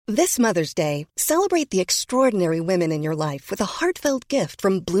This Mother's Day, celebrate the extraordinary women in your life with a heartfelt gift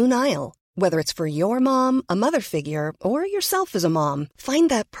from Blue Nile. Whether it's for your mom, a mother figure, or yourself as a mom, find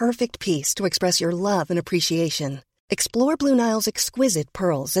that perfect piece to express your love and appreciation. Explore Blue Nile's exquisite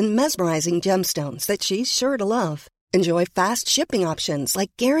pearls and mesmerizing gemstones that she's sure to love. Enjoy fast shipping options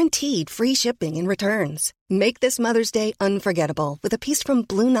like guaranteed free shipping and returns. Make this Mother's Day unforgettable with a piece from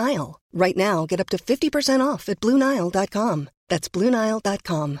Blue Nile. Right now, get up to 50% off at BlueNile.com. That's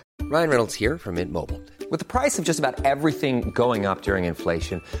BlueNile.com. Ryan Reynolds here from Mint Mobile. With the price of just about everything going up during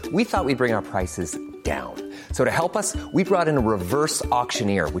inflation, we thought we'd bring our prices down. So to help us, we brought in a reverse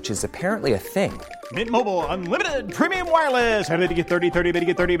auctioneer, which is apparently a thing. Mint Mobile Unlimited Premium Wireless. How to get 30, 30, bit to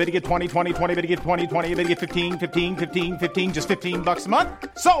get 30, bit to get 20, 20, 20, bit to get 20, 20, bit to get 15, 15, 15, 15, just $15 a month?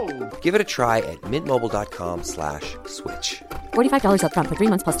 Sold! Give it a try at mintmobile.com/switch. $45 up front for 3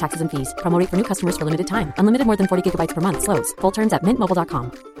 months plus taxes and fees. Promo rate for new customers for limited time. Unlimited more than 40 gigabytes per month. Slows full terms at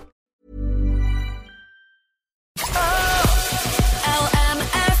mintmobile.com.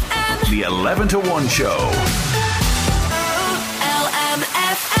 The 11 to 1 show.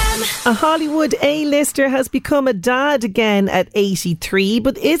 A Hollywood A-lister has become a dad again at 83,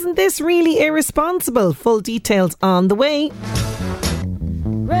 but isn't this really irresponsible? Full details on the way.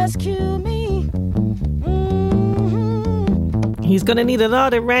 Rescue me. Mm-hmm. He's going to need a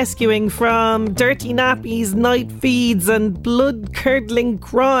lot of rescuing from dirty nappies, night feeds and blood-curdling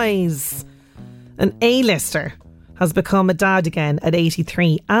cries. An A-lister has become a dad again at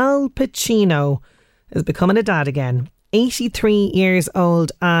 83. Al Pacino is becoming a dad again. 83 years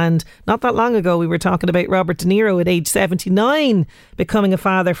old, and not that long ago we were talking about Robert De Niro at age 79 becoming a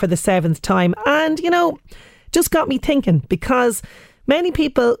father for the 7th time. And, you know, just got me thinking, because many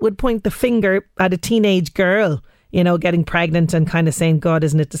people would point the finger at a teenage girl, you know, getting pregnant and kind of saying, God,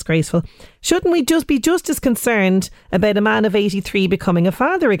 isn't it disgraceful? Shouldn't we just be just as concerned about a man of 83 becoming a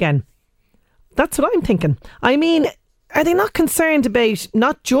father again? That's what I'm thinking. I mean, are they not concerned about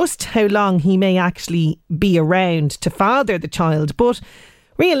not just how long he may actually be around to father the child, but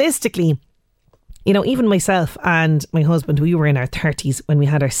realistically, you know, even myself and my husband, we were in our 30s when we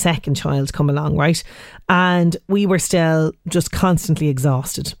had our second child come along, right? And we were still just constantly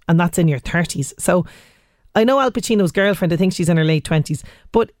exhausted. And that's in your 30s. So I know Al Pacino's girlfriend, I think she's in her late 20s,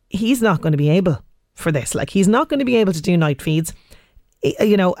 but he's not going to be able for this. Like, he's not going to be able to do night feeds.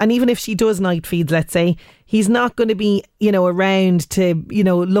 You know, and even if she does night feeds, let's say, he's not going to be, you know, around to, you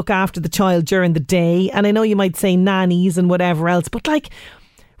know, look after the child during the day. And I know you might say nannies and whatever else, but like,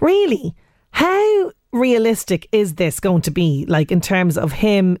 really, how realistic is this going to be, like, in terms of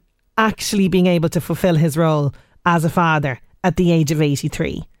him actually being able to fulfill his role as a father at the age of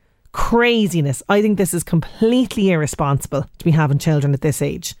 83? Craziness. I think this is completely irresponsible to be having children at this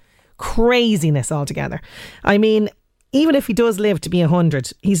age. Craziness altogether. I mean, even if he does live to be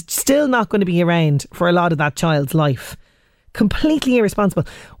 100, he's still not going to be around for a lot of that child's life. Completely irresponsible.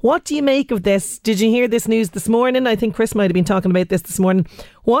 What do you make of this? Did you hear this news this morning? I think Chris might have been talking about this morning.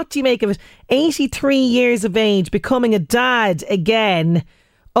 What do you make of it? 83 years of age, becoming a dad again.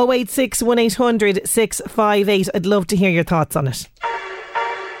 086 1800 658. I'd love to hear your thoughts on it.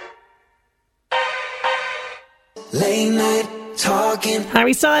 Late night talking.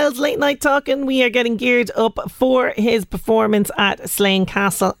 Harry Styles, late night talking. We are getting geared up for his performance at Slane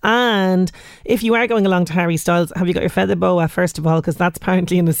Castle. And if you are going along to Harry Styles, have you got your feather boa first of all? Because that's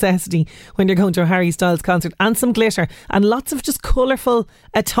apparently a necessity when you're going to a Harry Styles concert. And some glitter and lots of just colourful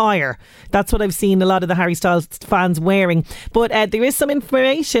attire. That's what I've seen a lot of the Harry Styles fans wearing. But there is some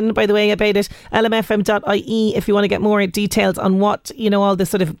information, by the way, about it. lmfm.ie if you want to get more details on what, you know, all the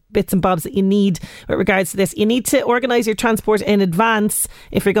sort of bits and bobs that you need with regards to this. You need to organise your transport in advance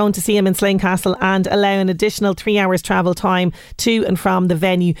if you're going to see him in Slane Castle, and allow an additional 3 hours travel time to and from the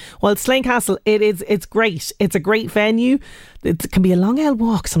venue. Well, Slane Castle, it's great. It's a great venue. It can be a long old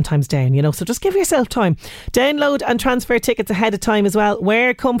walk sometimes down, you know, so just give yourself time. Download and transfer tickets ahead of time as well.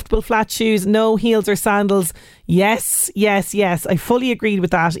 Wear comfortable flat shoes, no heels or sandals. Yes. I fully agreed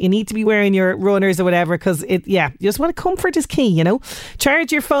with that. You need to be wearing your runners or whatever, because you just want comfort is key, you know.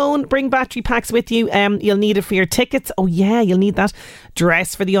 Charge your phone, bring battery packs with you. You'll need it for your tickets. Oh yeah, you'll need that.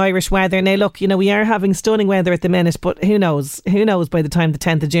 Dress for the Irish weather. Now look, you know, we are having stunning weather at the minute, but who knows by the time the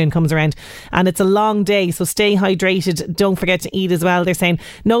 10th of June comes around. And it's a long day, so stay hydrated. Don't forget to eat as well. They're saying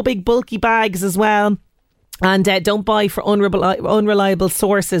no big bulky bags as well. And don't buy for unreliable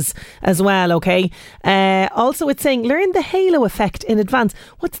sources as well, okay? Also, it's saying learn the halo effect in advance.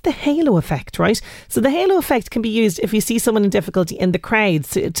 What's the halo effect, right? So the halo effect can be used if you see someone in difficulty in the crowd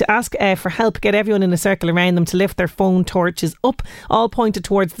to ask for help, get everyone in a circle around them to lift their phone torches up, all pointed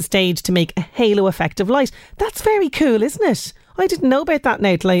towards the stage to make a halo effect of light. That's very cool, isn't it? I didn't know about that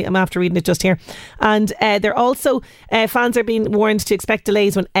now till I'm after reading it just here. And they're also, fans are being warned to expect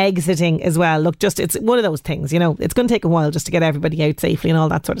delays when exiting as well. Look, just it's one of those things, you know, it's going to take a while just to get everybody out safely and all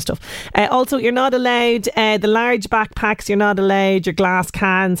that sort of stuff. Also, you're not allowed the large backpacks, you're not allowed your glass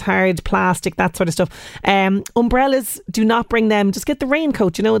cans, hard plastic, that sort of stuff. Umbrellas, do not bring them. Just get the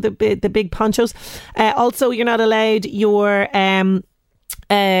raincoat, you know, the big ponchos. Also, you're not allowed your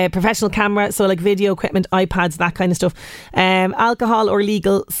professional camera, so like video equipment, iPads, that kind of stuff. Alcohol or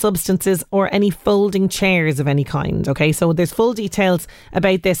legal substances or any folding chairs of any kind. Okay, so there's full details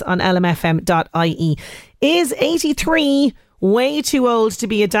about this on lmfm.ie. Is 83 way too old to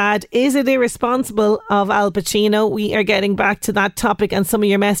be a dad? Is it irresponsible of Al Pacino? We are getting back to that topic and some of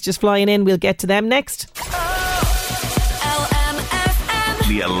your messages flying in. We'll get to them next. LMFM.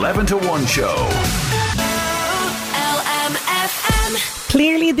 The 11 to 1 show.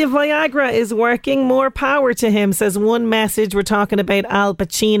 Clearly the Viagra is working. More power to him, says one message. We're talking about Al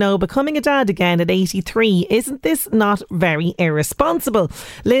Pacino becoming a dad again at 83. Isn't this not very irresponsible?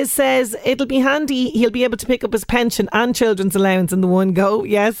 Liz says it'll be handy. He'll be able to pick up his pension and children's allowance in the one go.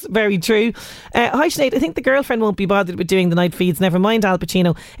 Yes, very true. Hi Sinead, I think the girlfriend won't be bothered with doing the night feeds. Never mind Al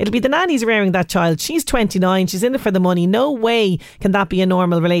Pacino. It'll be the nannies rearing that child. She's 29. She's in it for the money. No way can that be a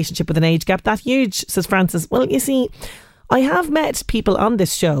normal relationship with an age gap that huge, says Francis. Well, you see, I have met people on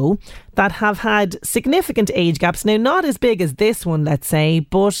this show that have had significant age gaps. Now, not as big as this one, let's say,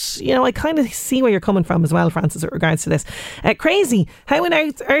 but, you know, I kind of see where you're coming from as well, Francis, with regards to this. Crazy. How on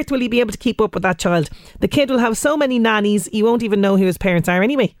earth will he be able to keep up with that child? The kid will have so many nannies, he won't even know who his parents are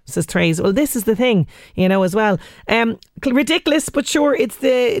anyway, says Trace. Well, this is the thing, you know, as well. Ridiculous, but sure, it's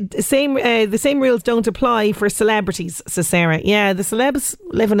the same rules don't apply for celebrities, says Sarah. Yeah, the celebs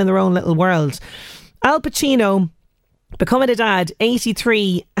living in their own little world. Al Pacino becoming a dad,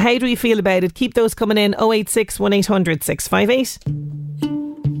 83. How do we feel about it? Keep those coming in. 086 1800 658.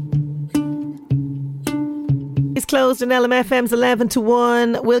 It's closed on LMFM's 11 to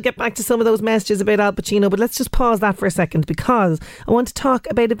 1. We'll get back to some of those messages about Al Pacino, but let's just pause that for a second because I want to talk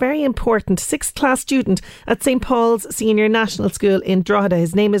about a very important 6th class student at St. Paul's Senior National School in Drogheda.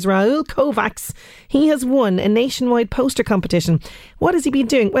 His name is Raoul Kovacs. He has won a nationwide poster competition. What has he been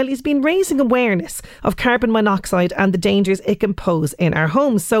doing? Well, he's been raising awareness of carbon monoxide and the dangers it can pose in our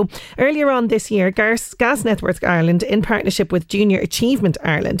homes. So earlier on this year, Gas Network Ireland, in partnership with Junior Achievement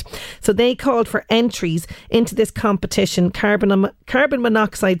Ireland, so they called for entries into this competition, carbon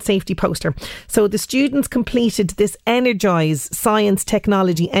monoxide safety poster. So the students completed this Energize Science,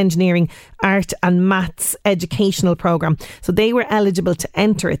 Technology, Engineering, Art and Maths educational programme. So they were eligible to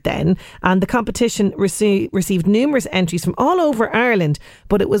enter it then, and the competition received numerous entries from all over Ireland,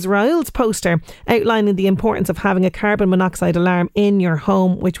 but it was Raoul's poster outlining the importance of having a carbon monoxide alarm in your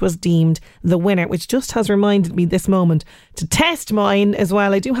home which was deemed the winner, which just has reminded me this moment to test mine as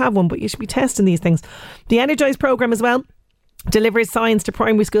well. I do have one, but you should be testing these things. The Energize programme as well delivers science to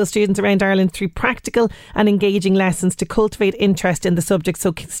primary school students around Ireland through practical and engaging lessons to cultivate interest in the subject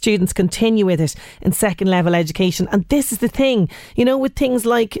so students continue with it in second level education. And this is the thing, you know, with things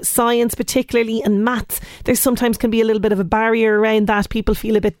like science particularly and maths, there sometimes can be a little bit of a barrier around that. People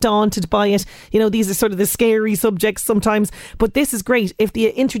feel a bit daunted by it. You know, these are sort of the scary subjects sometimes, but this is great. If you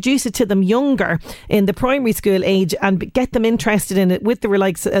introduce it to them younger in the primary school age and get them interested in it with the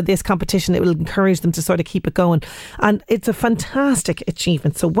likes of this competition, it will encourage them to sort of keep it going. And it's a fantastic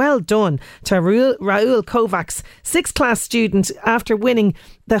achievement. So well done to Raoul Kovacs, 6th class student, after winning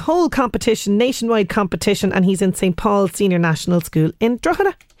the whole competition, nationwide competition, and he's in St. Paul's Senior National School in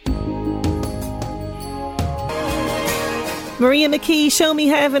Drogheda. Maria McKee, Show Me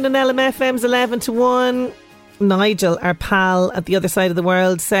Heaven on LMFM's 11 to 1. Nigel, our pal at the other side of the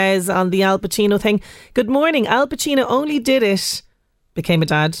world, says on the Al Pacino thing, good morning, Al Pacino only did it, became a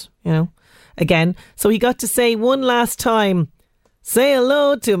dad, you know, again, so he got to say one last time, say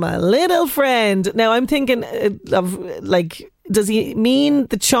hello to my little friend. Now I'm thinking of like, does he mean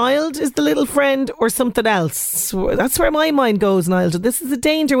the child is the little friend or something else? That's where my mind goes, Nigel. This is a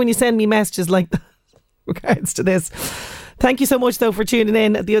danger when you send me messages like that regards to this. Thank you so much though for tuning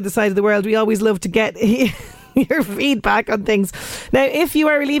in at the other side of the world. We always love to get your feedback on things. Now, if you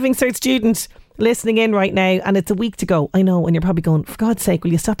are a Leaving Cert student listening in right now and it's a week to go, I know, and you're probably going, for God's sake,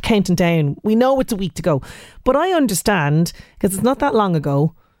 will you stop counting down? We know it's a week to go, but I understand because it's not that long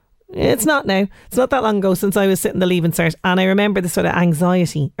ago. It's not now. It's not that long ago since I was sitting the Leaving Cert, and I remember the sort of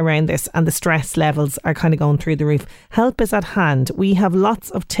anxiety around this, and the stress levels are kind of going through the roof. Help is at hand. We have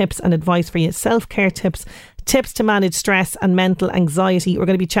lots of tips and advice for you. Self-care tips to manage stress and mental anxiety. We're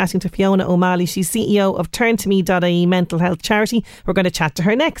going to be chatting to Fiona O'Malley. She's CEO of turntome.ie mental health charity. We're going to chat to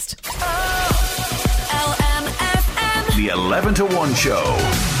her next. LMFM. The 11 to 1 Show.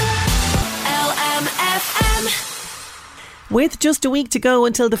 LMFM. With just a week to go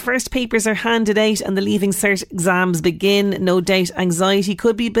until the first papers are handed out and the Leaving Cert exams begin, no doubt anxiety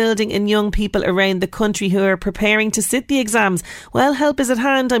could be building in young people around the country who are preparing to sit the exams. Well, help is at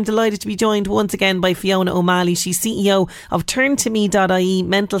hand. I'm delighted to be joined once again by Fiona O'Malley. She's CEO of TurnToMe.ie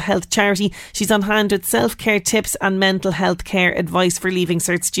mental health charity. She's on hand with self-care tips and mental health care advice for Leaving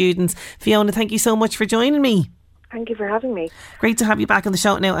Cert students. Fiona, thank you so much for joining me. Thank you for having me. Great to have you back on the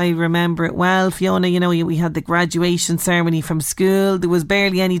show. Now, I remember it well, Fiona. You know, we had the graduation ceremony from school. There was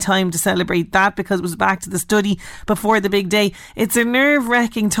barely any time to celebrate that because it was back to the study before the big day. It's a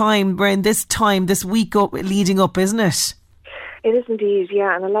nerve-wracking time. We're in this week up, leading up, isn't it? It is indeed,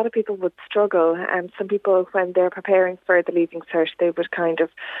 yeah, and a lot of people would struggle. Some people, when they're preparing for the Leaving Cert, they would kind of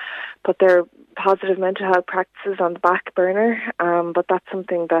put their positive mental health practices on the back burner, but that's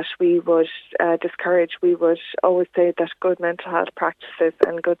something that we would discourage. We would always say that good mental health practices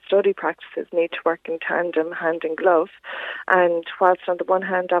and good study practices need to work in tandem, hand in glove. And whilst on the one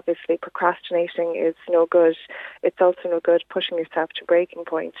hand, obviously, procrastinating is no good, it's also no good pushing yourself to breaking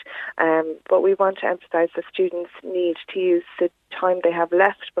point. But we want to emphasise that students need to use the time they have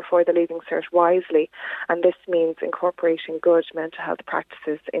left before the Leaving Cert wisely, and this means incorporating good mental health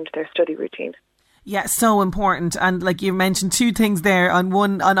practices into their study routine. Yeah, so important. And like you mentioned, two things there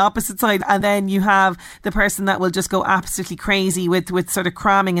on opposite side, and then you have the person that will just go absolutely crazy with sort of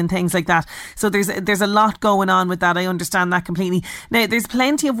cramming and things like that. So there's a lot going on with that. I understand that completely. Now, there's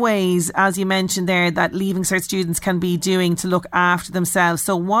plenty of ways, as you mentioned there, that Leaving Cert students can be doing to look after themselves.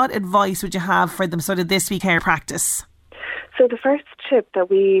 So what advice would you have for them sort of this week care practice? So the first tip that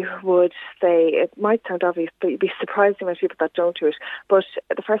we would say, it might sound obvious, but you'd be surprised the amount of people that don't do it. But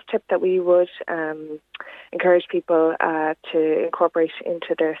the first tip that we would encourage people to incorporate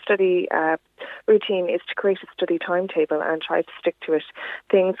into their study routine is to create a study timetable and try to stick to it.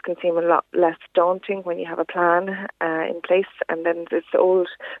 Things can seem a lot less daunting when you have a plan in place, and then there's the old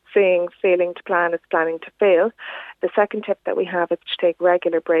saying, failing to plan is planning to fail. The second tip that we have is to take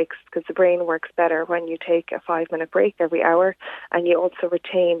regular breaks, because the brain works better when you take a 5-minute break every hour, and you also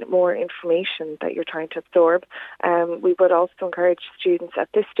retain more information that you're trying to absorb. We would also encourage students at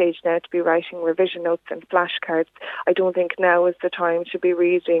this stage now to be writing revision notes and flashcards. I don't think now is the time to be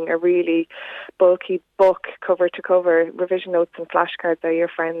reading a really bulky book cover to cover. Revision notes and flashcards are your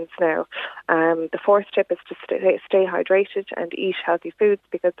friends now. The fourth tip is to stay hydrated and eat healthy foods,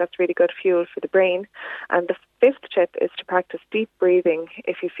 because that's really good fuel for the brain. And the fifth tip is to practice deep breathing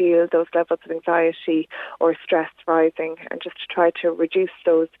if you feel those levels of anxiety or stress rising, and just to try to reduce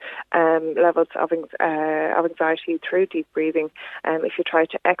those levels of anxiety through deep breathing. If you try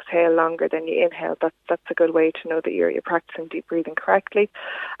to exhale longer than you inhale, that's a good way to know that you're practicing deep breathing correctly.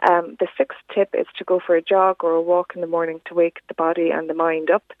 The sixth tip is to go for a jog or a walk in the morning to wake the body and the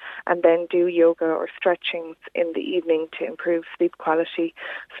mind up, and then do yoga or stretchings in the evening to improve sleep quality.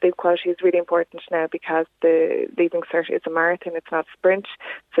 Sleep quality is really important now because the Leaving Cert is a marathon, it's not a sprint,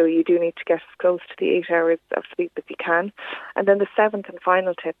 so you do need to get as close to the 8 hours of sleep as you can. And then the seventh and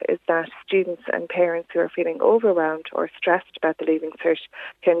final tip is that students and parents who are feeling overwhelmed or stressed about the Leaving Cert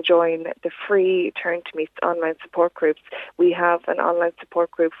can join the free TurnToMe online support groups. We have an online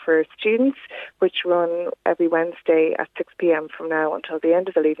support group for students which run every Wednesday at 6 p.m. from now until the end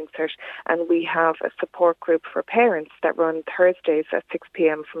of the Leaving Cert, and we have a support group for parents that run Thursdays at 6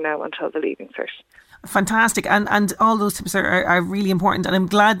 p.m. from now until the Leaving Cert. Fantastic, and all those tips are really important, and I'm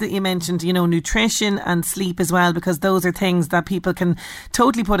glad that you mentioned, you know, nutrition and sleep as well, because those are things that people can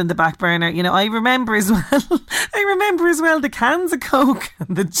totally put in the back burner. You know, I remember as well the cans of Coke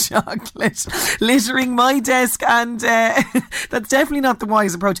and the chocolate littering my desk, and that's definitely not the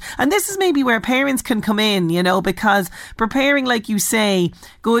wise approach. And this is maybe where parents can come in, you know, because preparing, like you say,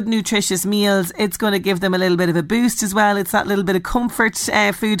 good nutritious meals, it's going to give them a little bit of a boost as well. It's that little bit of comfort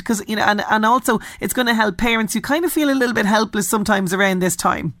food, because, you know, and also it's going to help parents who kind of feel a little bit helpless sometimes around this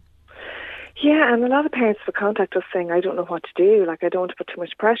time. Yeah, and a lot of parents will contact us saying, I don't know what to do. Like, I don't want to put too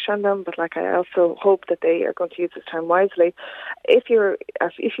much pressure on them, but like, I also hope that they are going to use this time wisely. If you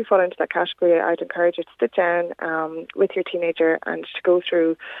fall into that category, I'd encourage you to sit down with your teenager and to go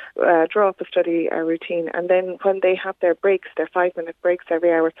through, draw up a study routine, and then when they have their breaks, their 5-minute breaks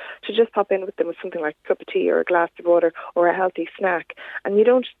every hour, to just pop in with them with something like a cup of tea or a glass of water or a healthy snack. And you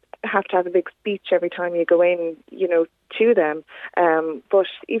don't have to have a big speech every time you go in, you know, to them. But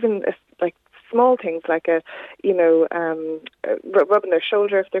even like small things like rubbing their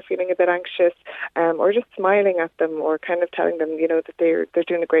shoulder if they're feeling a bit anxious, or just smiling at them, or kind of telling them, you know, that they're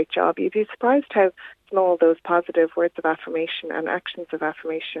doing a great job. You'd be surprised how small those positive words of affirmation and actions of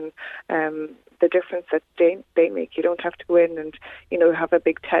affirmation the difference that they make. You don't have to go in and, you know, have a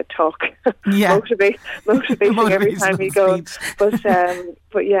big TED talk, motivating every time you go.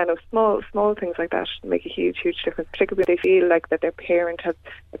 But yeah, no, small things like that make a huge difference, particularly when they feel like that their parent has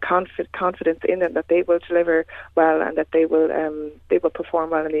a confidence in them that they will deliver well and that they will perform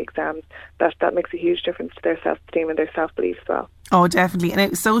well in the exams. That makes a huge difference to their self-esteem and their self-belief as well. Oh, definitely.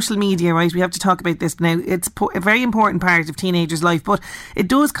 And social media, right, we have to talk about this now. It's a very important part of teenagers' life, but it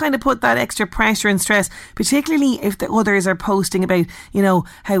does kind of put that extra pressure and stress, particularly if the others are posting about, you know,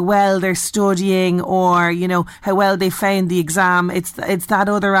 how well they're studying or, you know, how well they found the exam. It's that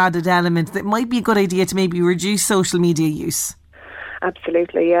other added element that might be a good idea to maybe reduce social media use.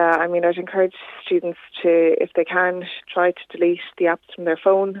 Absolutely, yeah. I mean, I'd encourage students to, if they can, try to delete the apps from their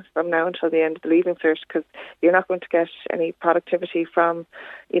phone from now until the end of the Leaving Cert, because you're not going to get any productivity from,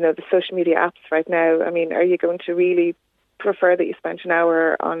 you know, the social media apps right now. I mean, are you going to really prefer that you spent an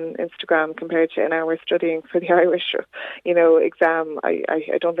hour on Instagram compared to an hour studying for the Irish, you know, exam? I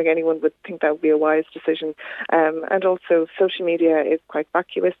don't think anyone would think that would be a wise decision. And also, social media is quite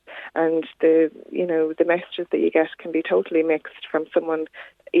vacuous, and the messages that you get can be totally mixed from someone,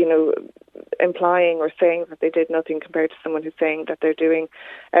 you know, implying or saying that they did nothing compared to someone who's saying that they're doing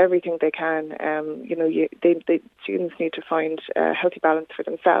everything they can. Students need to find a healthy balance for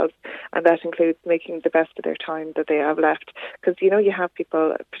themselves, and that includes making the best of their time that they have left. Because, you know, you have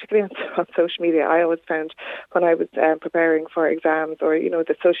people, particularly on social media, I always found when I was preparing for exams, or, you know,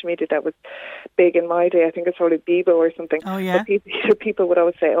 the social media that was big in my day, I think it's probably Bebo or something. Oh, yeah. But people would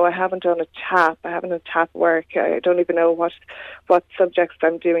always say, oh, I haven't done a TAP work, I don't even know what subjects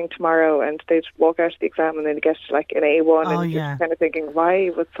I'm doing tomorrow, and they'd walk out of the exam and then get like an A1, and you're kind of thinking,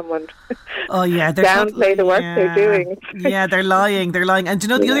 why would someone downplay the work they're doing? Yeah, they're lying. And do you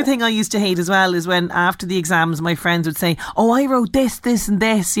know, the other thing I used to hate as well is when after the exams my friends would say, oh, I wrote this and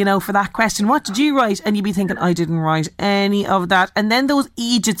this, you know, for that question, what did you write? And you'd be thinking, I didn't write any of that. And then those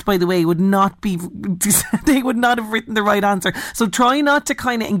idiots, by the way, would not have written the right answer. So try not to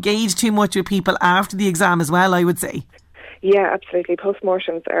kind of engage too much with people after the exam as well, I would say. Yeah, absolutely.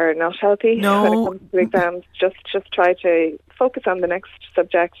 Postmortems are not healthy when it comes to exams. Just try to focus on the next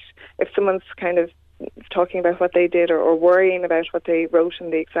subject. If someone's kind of talking about what they did or worrying about what they wrote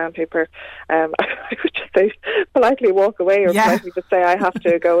in the exam paper, I would just say politely walk away, or politely just say, I have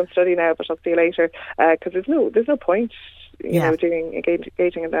to go and study now, but I'll see you later, because there's no point, you know,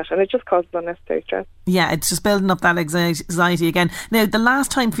 engaging in that, and it just causes unnecessary stress. Yeah, it's just building up that anxiety again. Now, the last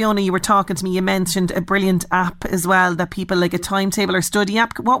time, Fiona, you were talking to me, you mentioned a brilliant app as well that people like, a timetable or study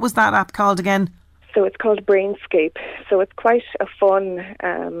app. What was that app called again? So it's called Brainscape. So it's quite a fun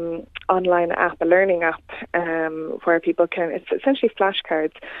online app, a learning app, where people can, it's essentially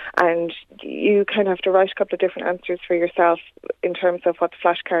flashcards, and you kind of have to write a couple of different answers for yourself in terms of what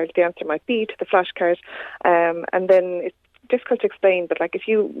the answer might be to the flashcard, and then it's difficult to explain, but like if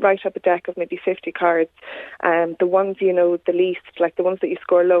you write up a deck of maybe 50 cards, the ones you know the least, like the ones that you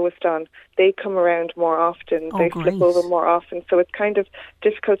score lowest on, they come around more often. They flip over more often. So it's kind of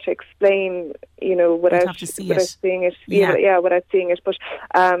difficult to explain, you know, without seeing it. Without seeing it. But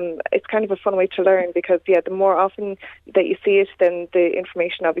it's kind of a fun way to learn, because the more often that you see it, then the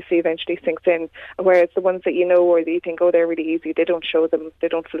information obviously eventually sinks in. Whereas the ones that you know, or that you think, oh, they're really easy, they don't show them, they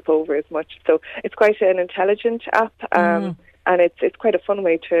don't flip over as much. So it's quite an intelligent app. And it's quite a fun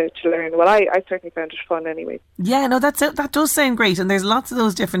way to learn. Well, I certainly found it fun anyway. Yeah, no, that does sound great. And there's lots of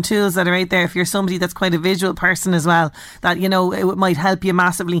those different tools that are out there if you're somebody that's quite a visual person as well, that, you know, it might help you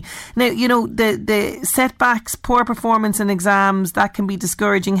massively. Now, you know, the setbacks, poor performance in exams, that can be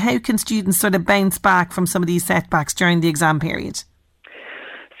discouraging. How can students sort of bounce back from some of these setbacks during the exam period?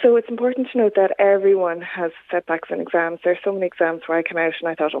 So it's important to note that everyone has setbacks in exams. There are so many exams where I came out and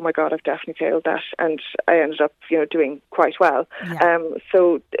I thought, oh my God, I've definitely failed that. And I ended up, you know, doing quite well. Yeah.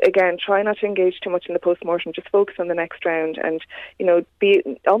 So again, try not to engage too much in the postmortem. Just focus on the next round, and, you know, be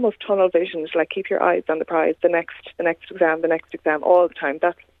almost tunnel visioned, like keep your eyes on the prize, the next exam all the time.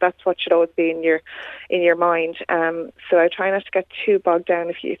 That's what should always be in your mind. So I try not to get too bogged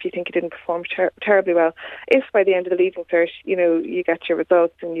down if you think you didn't perform terribly well. If by the end of the Leaving Cert, you know, you get your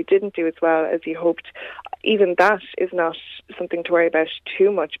results and you didn't do as well as you hoped, even that is not something to worry about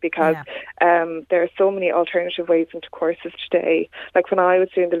too much, because there are so many alternative ways into courses today. Like when I was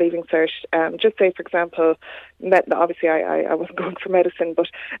doing the Leaving Cert, just say, for example, obviously I wasn't going for medicine, but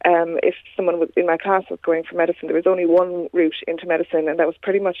if someone was in my class was going for medicine, there was only one route into medicine, and that was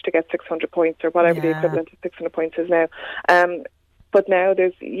pretty much to get 600 points or whatever the equivalent of 600 points is now. But now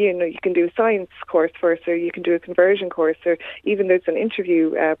there's, you can do a science course first, or you can do a conversion course, or even there's an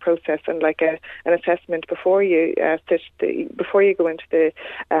interview process and like an assessment before you before you go into the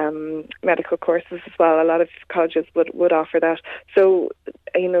medical courses as well. A lot of colleges would offer that. So,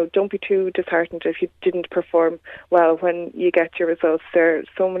 don't be too disheartened if you didn't perform well when you get your results. There are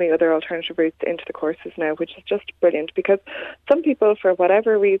so many other alternative routes into the courses now, which is just brilliant, because some people, for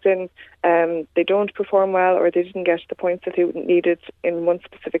whatever reason, they don't perform well, or they didn't get the points that they needed in one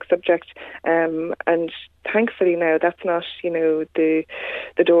specific subject, and thankfully now that's not, the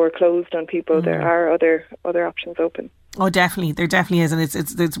door closed on people. There are other options open. Oh, definitely. There definitely is. And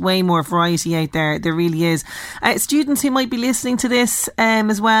it's way more variety out there. There really is. Students who might be listening to this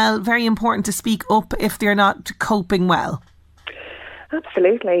as well, very important to speak up if they're not coping well.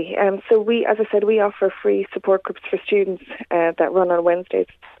 Absolutely. So we, as I said, we offer free support groups for students that run on Wednesdays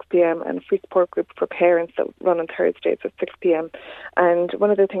at 6 p.m. and a free support group for parents that run on Thursdays at 6 p.m. And one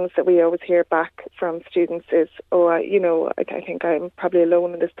of the things that we always hear back from students is, I think I'm probably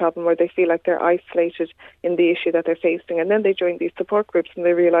alone in this problem, or they feel like they're isolated in the issue that they're facing. And then they join these support groups and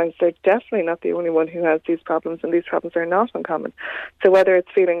they realise they're definitely not the only one who has these problems, and these problems are not uncommon. So whether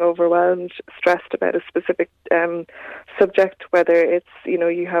it's feeling overwhelmed, stressed about a specific subject, whether it's,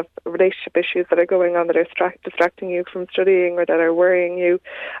 you have relationship issues that are going on that are distracting you from studying, or that are worrying you,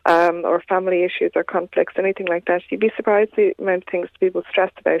 or family issues or conflicts, anything like that, you'd be surprised the amount of things people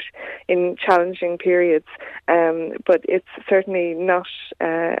stress about in challenging periods. But it's certainly not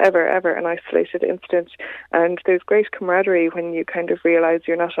ever an isolated incident, and there's great camaraderie when you kind of realise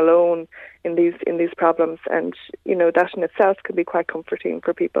you're not alone in these problems, and that in itself can be quite comforting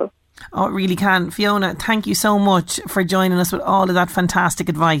for people. Oh, it really can. Fiona, thank you so much for joining us with all of that fantastic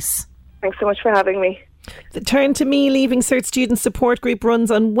advice. Thanks so much for having me. The Turn to Me Leaving Cert Student Support Group runs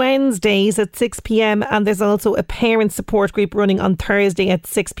on Wednesdays at 6 p.m, and there's also a parent support group running on Thursday at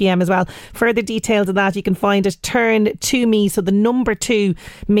 6 p.m. as well. Further details of that you can find at Turn to Me, so the number 2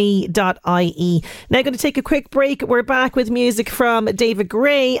 me.ie. Now going to take a quick break. We're back with music from David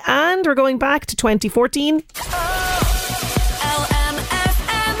Gray, and we're going back to 2014.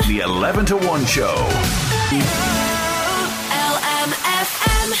 The 11 to 1 show.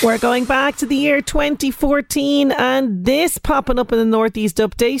 We're going back to the year 2014, and this popping up in the Northeast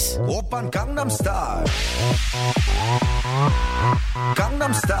Update. Open Gangnam Style.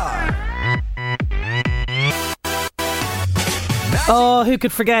 Gangnam Style. Oh, who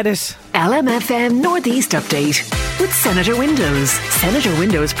could forget it? LMFM Northeast Update with Senator Windows. Senator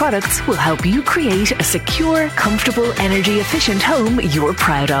Windows products will help you create a secure, comfortable, energy efficient home you're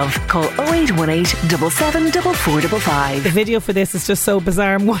proud of. Call 0818 774455. The video for this is just so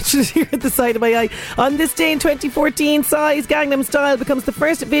bizarre. I'm watching it here at the side of my eye. On this day in 2014, Psy's Gangnam Style becomes the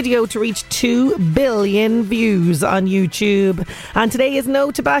first video to reach 2 billion views on YouTube. And today is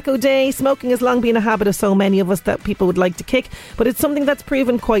No Tobacco Day. Smoking has long been a habit of so many of us that people would like to kick, but it's something that's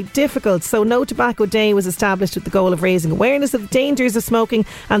proven quite difficult. So No Tobacco Day was established with the goal of raising awareness of the dangers of smoking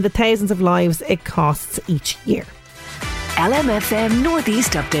and the thousands of lives it costs each year. LMFM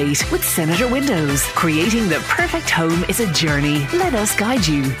Northeast Update with Senator Windows. Creating the perfect home is a journey. Let us guide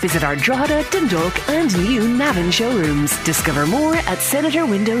you. Visit our Drogheda, Dundalk and new Navan showrooms. Discover more at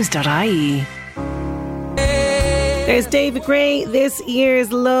senatorwindows.ie. There's David Gray. This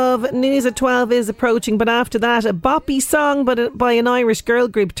year's Love News at 12 is approaching, but after that, a boppy song by an Irish girl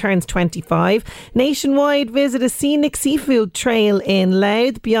group turns 25. Nationwide visit a scenic seafood trail in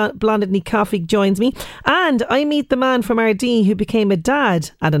Louth. Blondie Coffee joins me, and I meet the man from RD who became a dad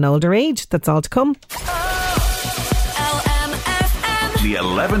at an older age. That's all to come. The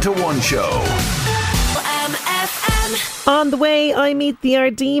 11 to 1 show. On the way, I meet the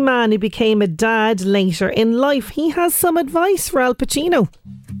RD man who became a dad later in life. He has some advice for Al Pacino.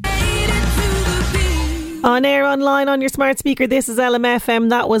 On air, online, on your smart speaker, this is LMFM.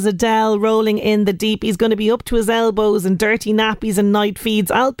 That was Adele, Rolling in the Deep. He's going to be up to his elbows in dirty nappies and night feeds.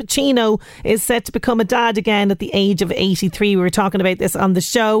 Al Pacino is set to become a dad again at the age of 83. We were talking about this on the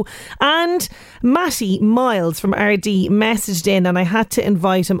show. And Matty Miles from RD messaged in, and I had to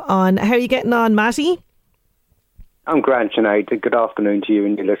invite him on. How are you getting on, Matty? I'm grand, Sinead. Good afternoon to you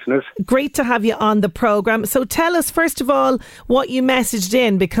and your listeners. Great to have you on the programme. So tell us, first of all, what you messaged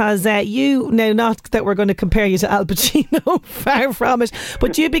in, because not that we're going to compare you to Al Pacino, far from it,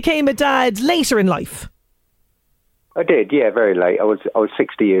 but you became a dad later in life. I did, yeah, very late. I was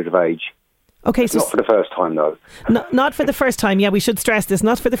 60 years of age. Okay, so not for the first time, though. Not for the first time. Yeah, we should stress this.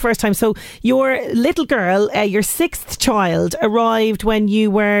 Not for the first time. So your little girl, your sixth child, arrived when you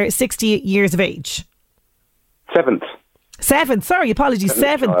were 60 years of age. Seventh, sorry, apologies,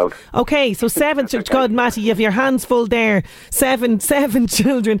 seventh. Child. Okay, so seventh. God, Matty, you have your hands full there. Seven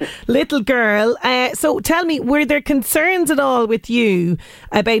children, little girl. So tell me, were there concerns at all with you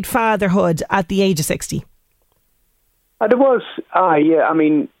about fatherhood at the age of 60? There was. Yeah, I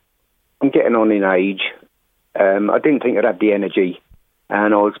mean, I'm getting on in age. I didn't think I'd have the energy,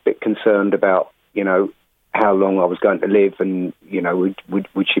 and I was a bit concerned about, you know, how long I was going to live, and, you know,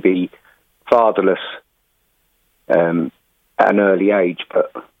 would she be fatherless at an early age?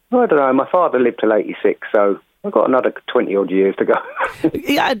 But I don't know. My father lived till 86, so I've got another 20 odd years to go.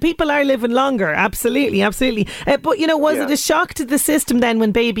 Yeah, people are living longer. Absolutely. But, you know, was it a shock to the system then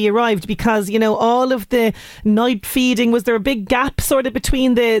when baby arrived? Because, you know, all of the night feeding, was there a big gap sort of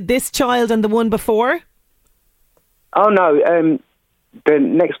between this child and the one before? Oh, no. The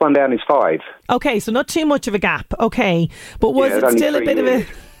next one down is 5. Okay, so not too much of a gap. Okay, but was it still a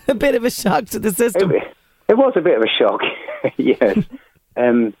bit of a shock to the system? It was a bit of a shock. Yes.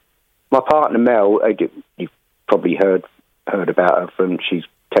 My partner Mel, you've probably heard about her from. She's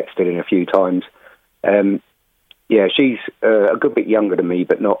texted in a few times. Yeah, she's a good bit younger than me,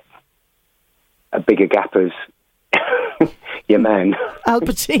 but not a bigger gap as your man. Al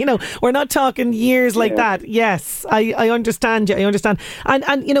Pacino. We're not talking years like that. Yes, I understand you. I understand.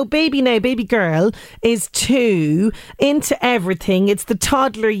 And you know, baby girl is 2, into everything. It's the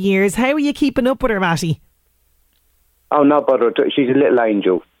toddler years. How are you keeping up with her, Matty? Oh, no bother. She's a little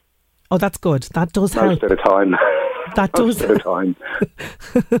angel. Oh, that's good. That does help. Most of the time. That does. Most of the time.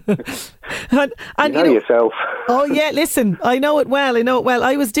 and you know yourself. Oh, yeah, listen, I know it well.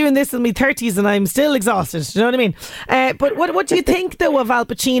 I was doing this in my 30s and I'm still exhausted. Do you know what I mean? But what do you think, though, of Al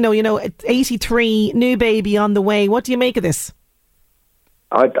Pacino? You know, 83, new baby on the way. What do you make of this?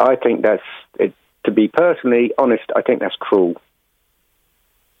 I think to be personally honest, I think that's cruel.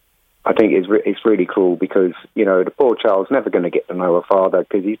 I think it's really cruel because, you know, the poor child's never going to get to know her father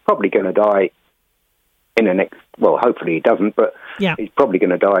because he's probably going to die in the next, well, hopefully he doesn't, but he's probably going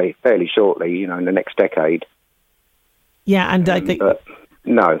to die fairly shortly, you know, in the next decade. Yeah, and I think... But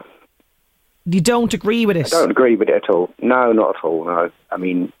no. You don't agree with it? I don't agree with it at all. No, not at all, no. I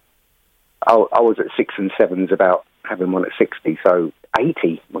mean, I was at 6 and 7s about having one at 60, so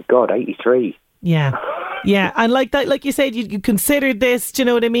 80, my God, 83. Yeah. Yeah, and like that, like you said, you considered this. Do you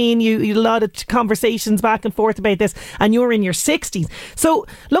know what I mean? You had a lot of conversations back and forth about this, and you're in your 60s. So,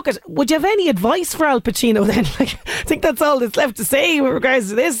 look, would you have any advice for Al Pacino then? Like, I think that's all that's left to say with regards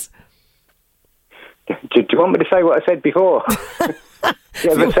to this. Do you want me to say what I said before?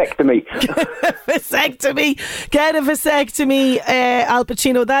 Get a vasectomy. Get a vasectomy, Al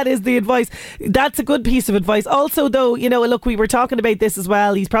Pacino. That is the advice. That's a good piece of advice. Also, though, you know, look, we were talking about this as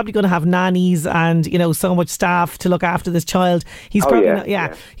well. He's probably going to have nannies and, you know, so much staff to look after this child. He's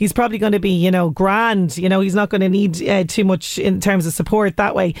he's probably going to be, you know, grand. You know, he's not going to need too much in terms of support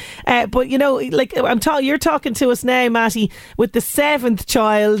that way. But, you know, like you're talking to us now, Matty, with the 7th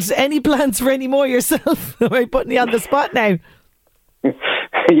child. Any plans for any more yourself? Am I putting you on the spot now?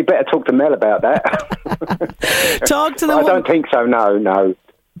 You better talk to Mel about that. Talk to the I don't think so. No.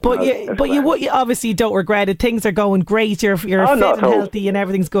 But you obviously don't regret it. Things are going great. You're fit and healthy, and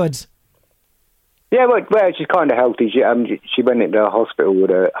everything's good. Yeah, well, she's kind of healthy. She went into the hospital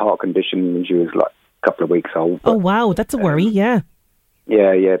with a heart condition when she was like a couple of weeks old. Oh wow, that's a worry. Yeah.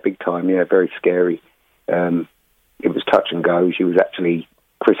 Yeah, big time. Yeah, very scary. It was touch and go. She was actually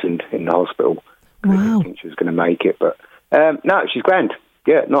christened in the hospital. Wow. I didn't think she was going to make it, but. No, she's grand.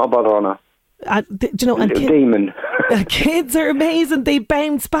 Yeah, not a bother on her. Do you know, and demon. Kids are amazing. They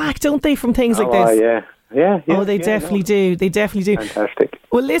bounce back, don't they, from things like this? Yeah. Oh, they definitely do. They definitely do. Fantastic.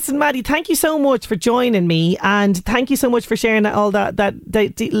 Well, listen, Maddie, thank you so much for joining me, and thank you so much for sharing all that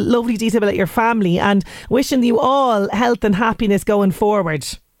lovely detail about your family, and wishing you all health and happiness going forward.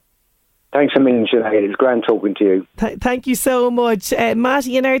 Thanks a million, Sinead. It's grand talking to you. Thank you so much.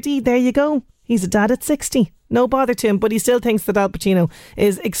 Matty and RD, there you go. He's a dad at 60. No bother to him, but he still thinks that Al Pacino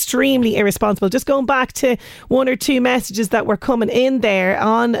is extremely irresponsible. Just going back to one or two messages that were coming in there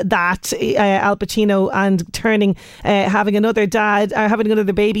on that, Al Pacino and having another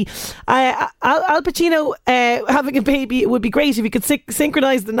baby. Al Pacino having a baby, it would be great if you could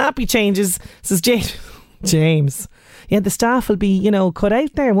synchronise the nappy changes, says James. Yeah, the staff will be, you know, cut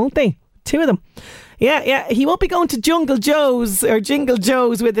out there, won't they? 2 of them. Yeah, he won't be going to Jungle Joe's or Jingle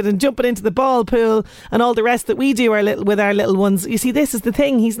Joe's with it and jumping into the ball pool and all the rest that we do with our little ones. You see, this is the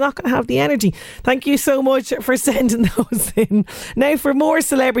thing. He's not going to have the energy. Thank you so much for sending those in. Now for more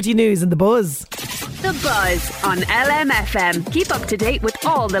celebrity news in The Buzz. The Buzz on LMFM. Keep up to date with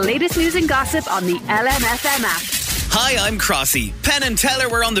all the latest news and gossip on the LMFM app. Hi, I'm Crossy. Penn and Teller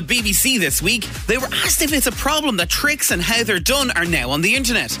were on the BBC this week. They were asked if it's a problem that tricks and how they're done are now on the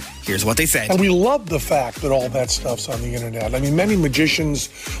internet. Here's what they said. And we love the fact that all that stuff's on the internet. I mean, many magicians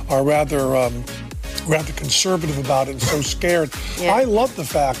are rather conservative about it and so scared. Yeah. I love the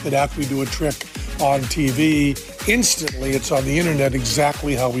fact that after we do a trick on TV, instantly it's on the internet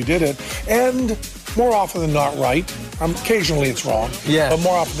exactly how we did it. And more often than not right. Occasionally it's wrong, but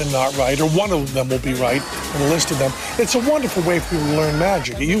more often than not right, or one of them will be right in a list of them. It's a wonderful way for people to learn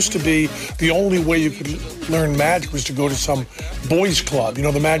magic. It used to be the only way you could learn magic was to go to some boys club. You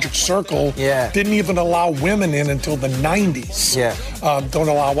know, the Magic Circle didn't even allow women in until the 90s. Don't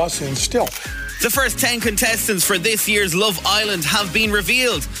allow us in still. The first 10 contestants for this year's Love Island have been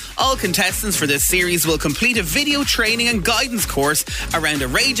revealed. All contestants for this series will complete a video training and guidance course around a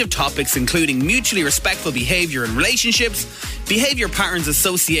range of topics, including mutually respectful behaviour in relationships, behaviour patterns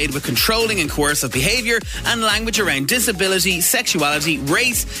associated with controlling and coercive behaviour, and language around disability, sexuality,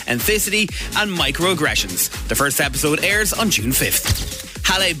 race, ethnicity, and microaggressions. The first episode airs on June 5th.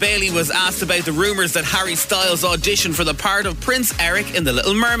 Halle Bailey was asked about the rumours that Harry Styles auditioned for the part of Prince Eric in The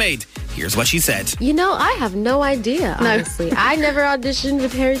Little Mermaid. Here's what she said. You know, I have no idea, honestly. I never auditioned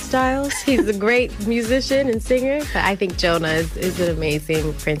with Harry Styles. He's a great musician and singer, but I think Jonah is an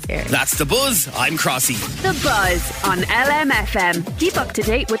amazing Prince Eric. That's The Buzz. I'm Crossy. The Buzz on LMFM. Keep up to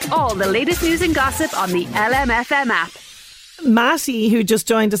date with all the latest news and gossip on the LMFM app. Matty, who just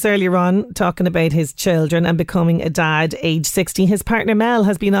joined us earlier on, talking about his children and becoming a dad, age 60. His partner Mel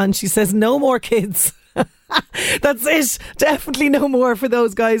has been on. She says, no more kids. That's it. Definitely no more for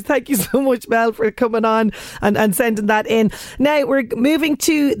those guys. Thank you so much, Mel, for coming on and sending that in. Now we're moving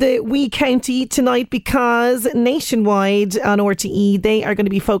to the Wee County tonight because Nationwide on RTE, they are going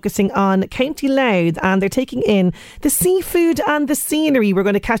to be focusing on County Louth and they're taking in the seafood and the scenery. We're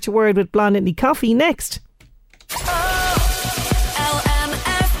going to catch a word with Blonde Indie Coffee next.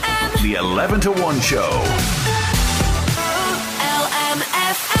 The 11 to 1 show.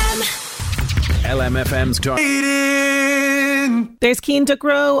 LMFM's talk. There's Cian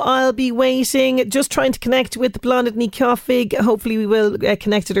Duckrow. I'll be waiting. Just trying to connect with Blonde Indie Coffee. Hopefully we will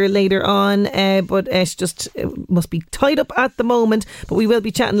connect with her later on. But she just must be tied up at the moment. But we will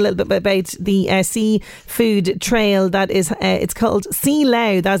be chatting a little bit about the seafood trail that is, it's called Sea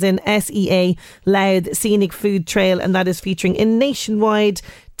Louth, as in SEA Louth Scenic Food Trail. And that is featuring in Nationwide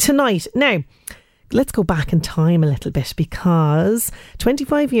tonight. Now, let's go back in time a little bit because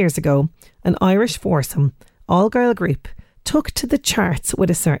 25 years ago, an Irish foursome, all-girl group, took to the charts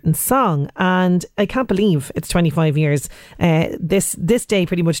with a certain song, and I can't believe it's 25 years. This day,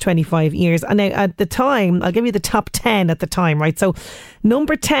 pretty much 25 years. And now at the time, I'll give you the top 10 at the time, right? So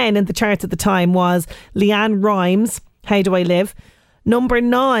number 10 in the charts at the time was Leanne Rimes, How Do I Live? Number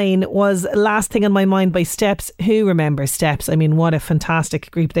 9 was Last Thing on My Mind by Steps. Who remembers Steps? I mean, what a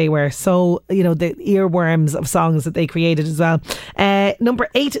fantastic group they were. So, you know, the earworms of songs that they created as well. Number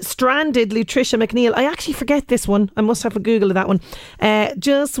 8, Stranded, Lutricia McNeil. I actually forget this one. I must have a Google of that one.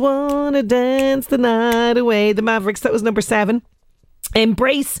 Just Wanna Dance the Night Away, The Mavericks. That was number 7.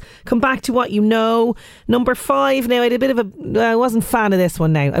 Embrace, Come Back to What You Know. Number 5. Now I had a bit of I wasn't a fan of this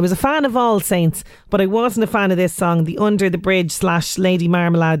one now. I was a fan of All Saints, but I wasn't a fan of this song, the Under the Bridge / Lady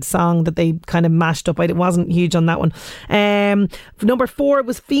Marmalade song that they kind of mashed up. I wasn't huge on that one. Number 4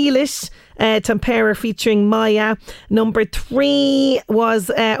 was Feel It, Tampere featuring Maya. Number 3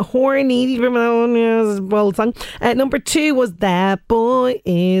 was Horny. Do you remember that one? Yeah, it was an old song. Number 2 was That Boy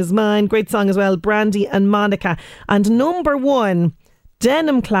Is Mine. Great song as well, Brandy and Monica. And number 1,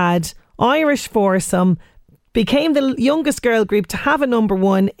 Denim Clad, Irish foursome, became the youngest girl group to have a number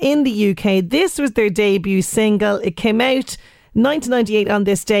 1 in the UK. This was their debut single. It came out 1998 on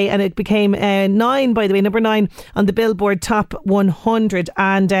this day, and it became 9, by the way, number 9 on the Billboard Top 100.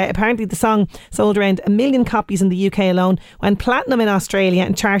 And apparently the song sold around 1 million copies in the UK alone, went platinum in Australia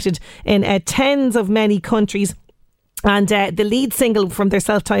and charted in tens of many countries. And the lead single from their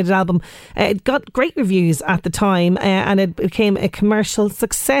self-titled album, it got great reviews at the time, and it became a commercial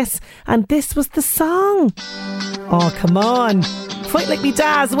success. And this was the song. Oh, come on. Fight Like Me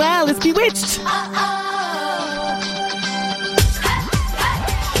Da as well. It's Bewitched.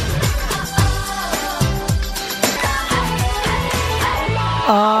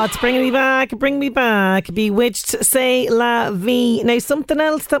 Oh, it's bringing me back. Bewitched, C'est La Vie. Now, something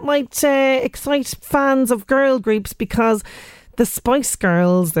else that might excite fans of girl groups, because the Spice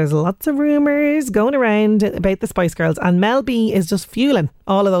Girls, there's lots of rumours going around about the Spice Girls, and Mel B is just fueling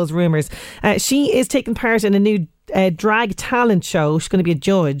all of those rumours. She is taking part in a new drag talent show. She's going to be a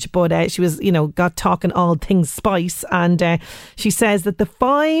judge, but she was, got talking all things spice, and she says that the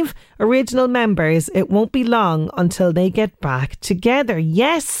 5 original members, it won't be long until they get back together.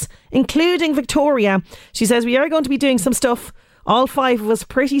 Yes, including Victoria. She says we are going to be doing some stuff, all 5 of us,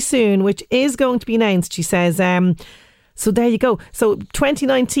 pretty soon, which is going to be announced. She says, so there you go. So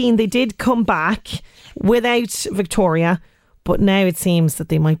 2019, they did come back without Victoria, but now it seems that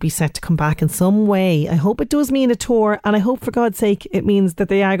they might be set to come back in some way. I hope it does mean a tour, and I hope, for God's sake, it means that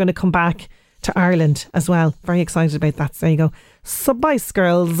they are going to come back to Ireland as well. Very excited about that. So there you go. Spice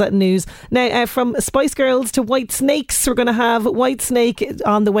Girls news. Now, from Spice Girls to White Snakes, we're going to have White Snake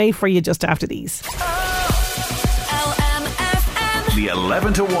on the way for you just after these. The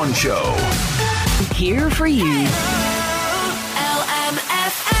 11 to 1 show. Here for you.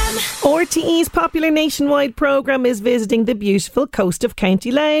 RTE's popular nationwide programme is visiting the beautiful coast of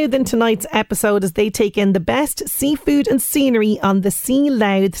County Louth in tonight's episode as they take in the best seafood and scenery on the Sea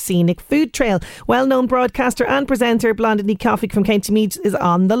Louth Scenic Food Trail. Well-known broadcaster and presenter Blonde Ní Coffey from County Meath is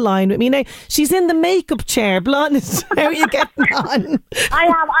on the line with me now. She's in the makeup chair. Blonde, how are you getting on? I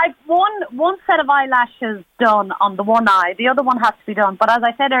am. I've one set of eyelashes done on the one eye. The other one has to be done. But as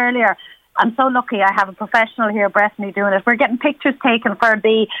I said earlier, I'm so lucky I have a professional here, Bethany, doing it. We're getting pictures taken for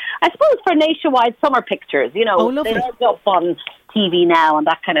for nationwide summer pictures. They end up on TV now and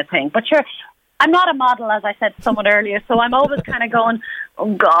that kind of thing. But sure, I'm not a model, as I said to someone earlier, so I'm always kind of going,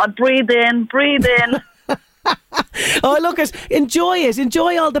 oh God, breathe in, breathe in. Oh, look, enjoy it.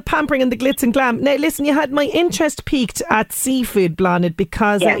 Enjoy all the pampering and the glitz and glam. Now, listen, you had my interest piqued at seafood, Blonde,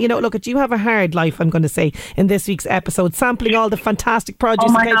 because, look, you have a hard life, I'm going to say, in this week's episode, sampling all the fantastic produce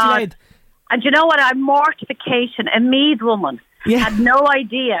in County Louth. And you know what? I'm mortification. A Meath woman had no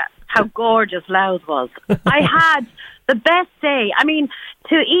idea how gorgeous Louth was. I had the best day. I mean,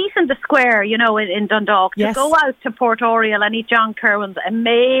 to eat in the square, in Dundalk, to go out to Port Oriel and eat John Kerwin's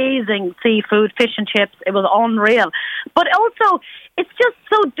amazing seafood, fish and chips. It was unreal. But also, it's just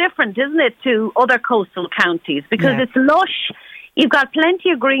so different, isn't it, to other coastal counties? Because it's lush. You've got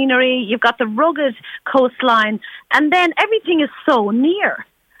plenty of greenery. You've got the rugged coastline. And then everything is so near.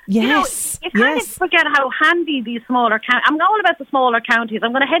 Yes. You kind of forget how handy these smaller counties. I'm all about the smaller counties.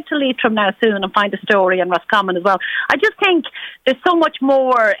 I'm going to head to Leitrim now soon and find a story in Roscommon as well. I just think there's so much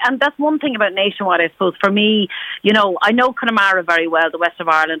more, and that's one thing about nationwide, I suppose. For me, I know Connemara very well, the west of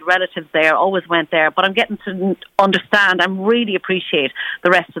Ireland, relatives there, always went there, but I'm getting to understand and really appreciate the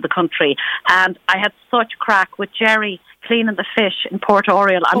rest of the country. And I had such crack with Jerry cleaning the fish in Port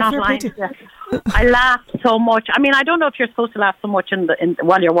Oriel. I'm not lying to you. I laughed so much. I mean, I don't know if you're supposed to laugh so much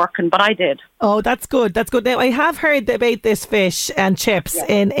while you're working, but I did. Oh, that's good. That's good. Now, I have heard about this fish and chips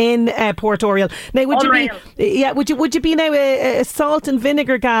in Port Oriel. Now, would you be now a salt and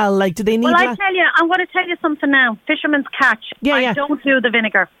vinegar gal? Like, do they need? Well, I tell you, I'm going to tell you something now. Fisherman's catch. I don't do the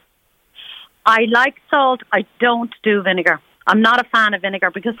vinegar. I like salt. I don't do vinegar. I'm not a fan of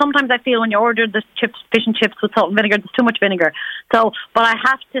vinegar because sometimes I feel when you order the fish and chips with salt and vinegar, there's too much vinegar. So, but I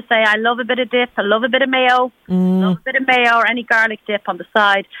have to say I love a bit of dip. I love a bit of mayo. Love a bit of mayo or any garlic dip on the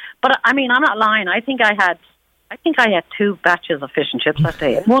side. But I mean, I'm not lying. I think I had 2 batches of fish and chips that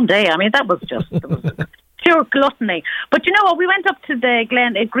day. One day. I mean, that was just pure gluttony. But you know what? We went up to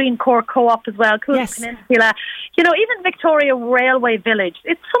the Green Cork Co-op as well, Cool's Peninsula. Even Victoria Railway Village.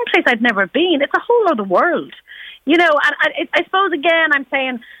 It's someplace I'd never been. It's a whole other world. And I suppose, again, I'm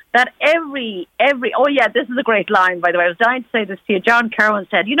saying that every this is a great line, by the way. I was dying to say this to you. John Kerwin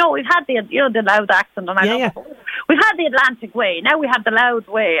said, we've had the Louth accent, and we've had the Atlantic way. Now we have the Louth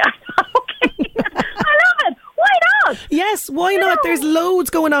way. I thought, okay, I love it. Why not? Yes, why not? There's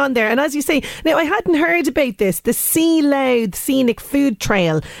loads going on there. And as you say, now I hadn't heard about this, the Sea Louth Scenic Food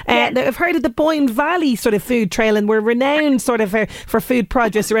Trail. Now, I've heard of the Boyne Valley sort of food trail, and we're renowned sort of for food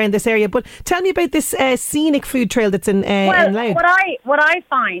produce around this area. But tell me about this scenic food trail that's in Louth. What I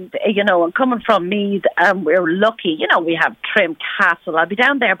find, and coming from Meath, we're lucky. We have Trim Castle. I'll be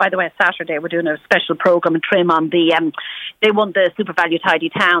down there, by the way, Saturday. We're doing a special programme in Trim on the they won the Super Value Tidy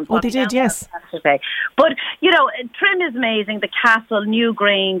Towns. Oh, they did, yes. Saturday. But, Trim is amazing, the castle,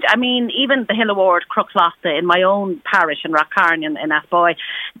 Newgrange. I mean, even the Hill Award, Crooklasta in my own parish in Rathcarn in Athboy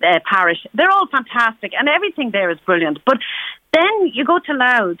parish. They're all fantastic and everything there is brilliant. But then you go to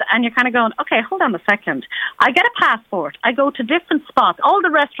Louth and you're kind of going, okay, hold on a second. I get a passport. I go to different spots. All the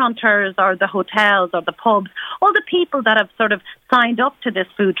restaurateurs or the hotels or the pubs, all the people that have sort of signed up to this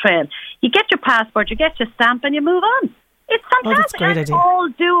food trail. You get your passport, you get your stamp and you move on. It's fantastic. It's all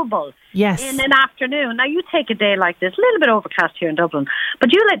doable in an afternoon. Now, you take a day like this, a little bit overcast here in Dublin,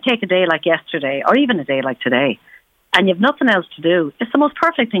 but you take a day like yesterday or even a day like today, and you have nothing else to do. It's the most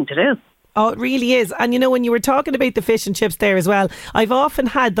perfect thing to do. Oh, it really is. And you know, when you were talking about the fish and chips there as well, I've often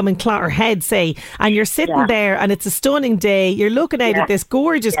had them in Clotterhead, say, and you're sitting there and it's a stunning day. You're looking out at this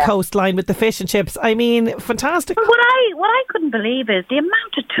gorgeous coastline with the fish and chips. I mean, fantastic. But what I couldn't believe is the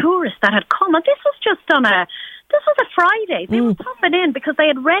amount of tourists that had come. And this was a Friday. They were popping in because they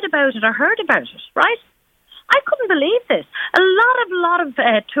had read about it or heard about it, right? I couldn't believe this. A lot of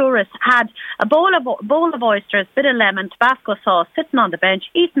tourists had a bowl of oysters, bit of lemon, Tabasco sauce, sitting on the bench,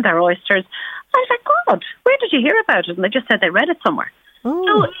 eating their oysters. I was like, God, where did you hear about it? And they just said they read it somewhere. Oh.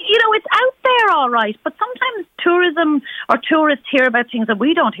 So, you know, it's out there all right, but sometimes tourism or tourists hear about things that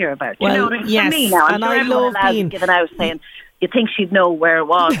we don't hear about. Well, you know, yes, for me now, I'm and sure I love being given out saying, you think she'd know where it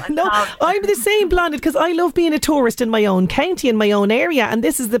was. No, I'm the same, Blondie, because I love being a tourist in my own county, in my own area, and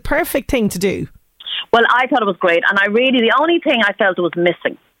this is the perfect thing to do. Well, I thought it was great, and the only thing I felt was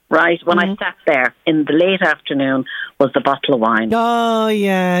missing, right, when I sat there in the late afternoon was the bottle of wine. Oh,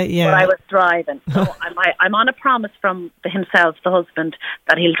 yeah. But I was driving. So I'm on a promise from himself, the husband,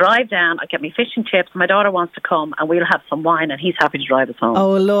 that he'll drive down, I'll get me fish and chips, my daughter wants to come, and we'll have some wine, and he's happy to drive us home.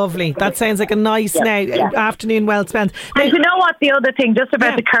 Oh, lovely. That sounds like a nice afternoon well spent. And you know what, the other thing, just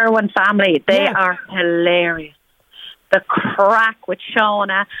about the Kerwin family, they are hilarious. The crack with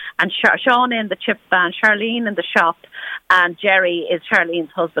Shauna and Shauna in the chip van, Charlene in the shop, and Jerry is Charlene's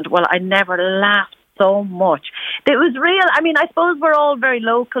husband. Well, I never laughed so much. It was real. I mean, I suppose we're all very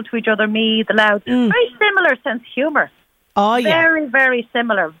local to each other, me, the Louds. Very similar sense of humour. Oh, yeah. Very, very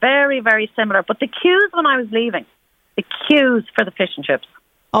similar. Very, very similar. But the queues when I was leaving, the queues for the fish and chips.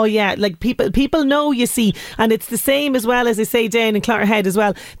 Oh yeah, like people know, you see, and it's the same as well as they say down in Clotterhead as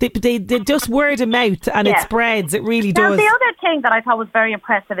well. They just word of mouth and it spreads. It really does. Now, the other thing that I thought was very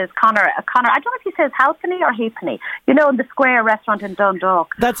impressive is Connor. I don't know if he says Halfpenny or Halfpenny. You know, in the Square restaurant in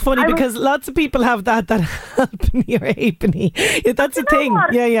Dundalk. That's funny because lots of people have that Halfpenny or Halfpenny. That's a thing.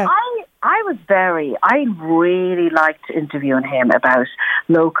 What? Yeah. I really liked interviewing him about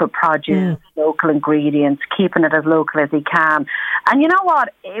local produce, local ingredients, keeping it as local as he can. And you know what?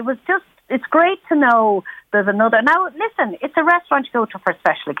 It's great to know there's another. Now, listen, it's a restaurant you go to for a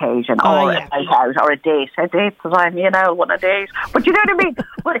special occasion or a night out or a date. A date, because I'm, want a date. But you know what I mean?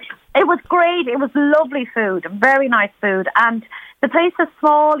 But it was great. It was lovely food, very nice food. And the place is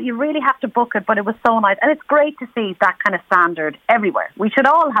small. You really have to book it, but it was so nice. And it's great to see that kind of standard everywhere. We should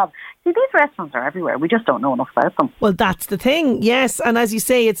all have... See, these restaurants are everywhere. We just don't know enough about them. Well, that's the thing, yes. And as you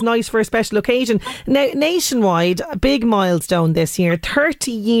say, it's nice for a special occasion. Now, nationwide, a big milestone this year,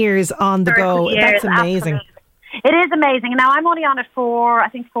 30 years on the go. Years, that's amazing. Absolutely. It is amazing. Now, I'm only on it for, I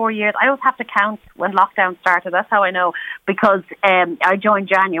think, 4 years. I always have to count when lockdown started. That's how I know, because I joined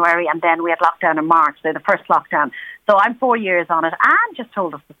January and then we had lockdown in March, so the first lockdown. So I'm 4 years on it. Anne just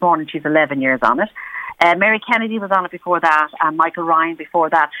told us this morning she's 11 years on it. Mary Kennedy was on it before that, and Michael Ryan before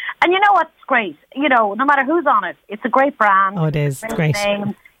that. And you know what's great? You know, no matter who's on it, it's a great brand. Oh, it is. It's great.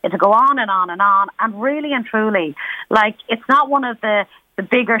 Name. It'll go on and on and on. And really and truly, like, it's not one of the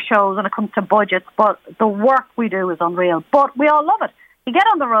bigger shows when it comes to budgets, but the work we do is unreal. But we all love it. You get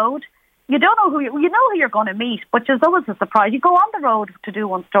on the road, you don't know you know who you're going to meet, but there's always a surprise. You go on the road to do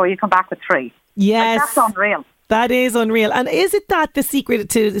one story, you come back with 3. Yes. Like, that's unreal. That is unreal. And is it that the secret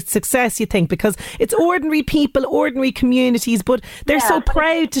to success, you think? Because it's ordinary people, ordinary communities, but they're so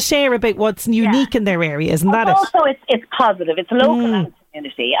proud to share about what's unique in their area, isn't that it? Also, it's positive. It's local and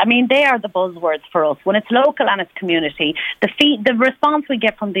community. I mean, they are the buzzwords for us. When it's local and it's community, the response we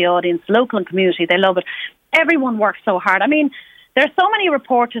get from the audience, local and community, they love it. Everyone works so hard. I mean, there's so many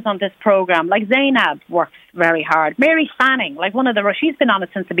reporters on this programme, like Zainab works very hard. Mary Fanning, like she's been on it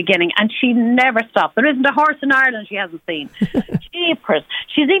since the beginning and she never stops. There isn't a horse in Ireland she hasn't seen. Jeepers.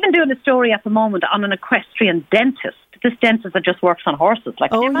 She's even doing a story at the moment on an equestrian dentist. This dentist that just works on horses.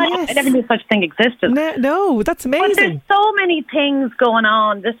 Like, I never knew such a thing existed. No, that's amazing. But there's so many things going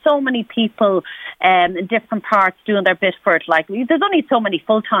on. There's so many people in different parts doing their bit for it. Like, there's only so many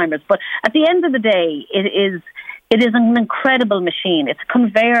full-timers. But at the end of the day, it is an incredible machine. It's a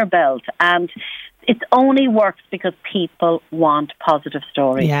conveyor belt, and it only works because people want positive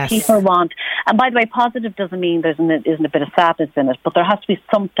stories. Yes. People want, and by the way, positive doesn't mean there isn't a bit of sadness in it, but there has to be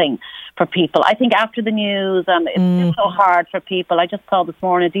something for people. I think after the news, and it's so hard for people. I just saw this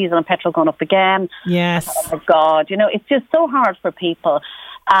morning diesel and petrol going up again. Yes. Oh my God, it's just so hard for people.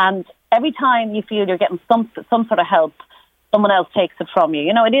 And every time you feel you're getting some sort of help, someone else takes it from you.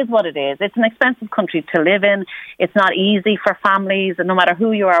 You know, it is what it is. It's an expensive country to live in. It's not easy for families, and no matter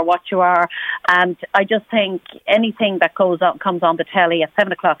who you are, what you are. And I just think anything that comes on the telly at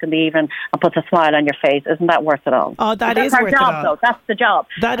 7 o'clock in the evening and puts a smile on your face, isn't that worth it all? Oh, that's is worth job, it all. Though. That's the job.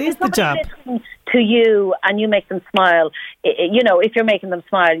 That is the job. To you, and you make them smile. You know, if you're making them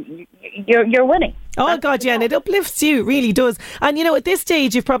smile, you're winning. Oh, God, yeah, and it uplifts you, it really does. And, you know, at this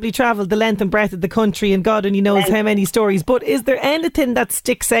stage, you've probably travelled the length and breadth of the country, and God only knows how many stories. But is there anything that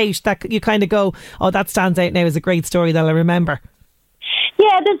sticks out that you kind of go, oh, that stands out now as a great story that I remember?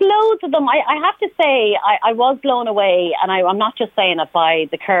 Yeah, there's loads of them. I have to say, I was blown away, and I'm not just saying it, by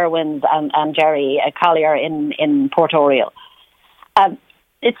the Kerwins and Jerry Collier in Port Oriel.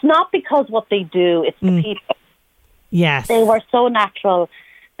 It's not because what they do, it's the people. Yes. They were so natural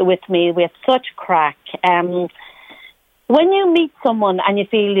with me. We had such crack. When you meet someone and you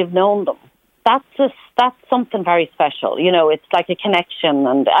feel you've known them, that's something very special. You know, it's like a connection.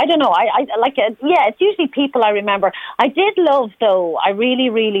 And I don't know, I like it. Yeah, it's usually people I remember. I did love, though, I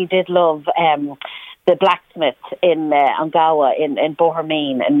really, really did love the blacksmith in Angawa in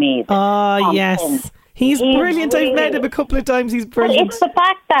Bohermeen in Meath. Oh, yes. He's brilliant. I've met him a couple of times. He's brilliant. It's the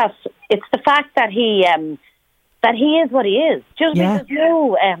fact that he is what he is. Just there's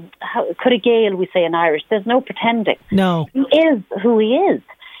no could a Gael, we say in Irish. There's no pretending. No, he is who he is.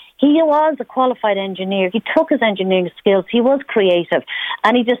 He was a qualified engineer. He took his engineering skills. He was creative,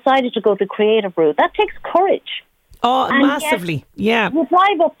 and he decided to go the creative route. That takes courage. Oh, and massively, yeah. You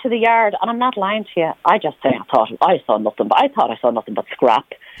drive up to the yard, and I'm not lying to you. I just say I saw nothing but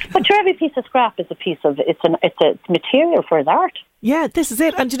scrap. But sure, every piece of scrap is a piece of it's material for his art. Yeah, this is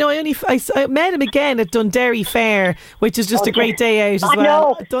it. And you know, I met him again at Dundee Fair, which is just a great day out as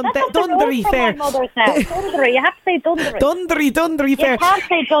well. Dundee Fair. Dundee, you have to say Dundee. Dundee Fair. You can't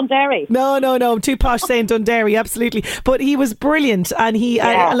say Dundee. No, I'm too posh saying Dundee, absolutely. But he was brilliant, and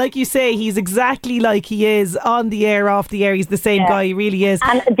like you say, he's exactly like he is on the air, off the air. He's the same guy, he really is.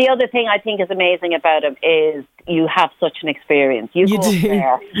 And the other thing I think is amazing about him is you have such an experience. You go do.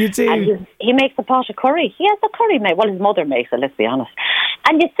 There, you do. And he makes a pot of curry. He has the curry made. Well, his mother makes it, let's be honest.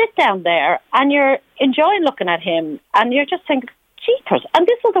 And you sit down there and you're enjoying looking at him, and you're just thinking, jeepers. And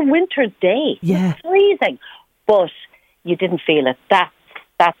this was a winter's day. Yeah. It was freezing. But you didn't feel it. That's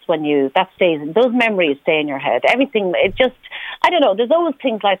when that stays, those memories stay in your head. Everything, it just, I don't know, there's always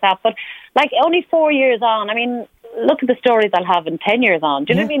things like that. But like only 4 years on, I mean, look at the stories I'll have in 10 years on.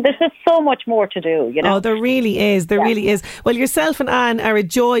 Do you know what I mean? There's just so much more to do, you know? Oh, there really is. There really is. Well, yourself and Anne are a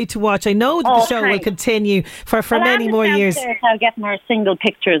joy to watch. I know that the show will continue for many more years. I'll get her single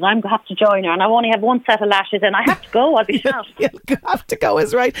pictures. I'm going to have to join her, and I only have one set of lashes in. I have to go. I'll be shot. You'll have to go,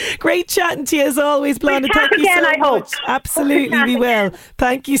 is right. Great chatting to you as always, Blonde. Thank you so much. Absolutely, we will.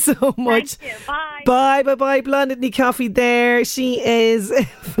 Thank you so much. Thank you. Bye. Bye. Blonde Coffee there. She is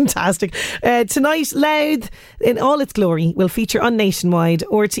fantastic. Tonight, Louth in all its glory will feature on Nationwide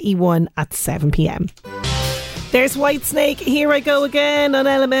RTE1 at 7 p.m. There's Whitesnake, Here I Go Again on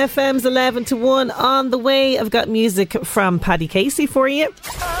LMFM's 11 to 1. On the way, I've got music from Paddy Casey for you.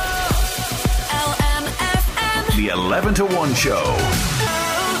 LMFM. The 11 to 1 show.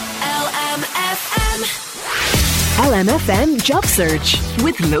 LMFM Job Search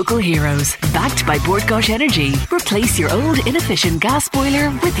with Local Heroes. Backed by Bord Gáis Energy. Replace your old inefficient gas boiler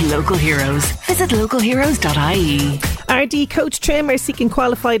with Local Heroes. Visit localheroes.ie. RD Coach Trim are seeking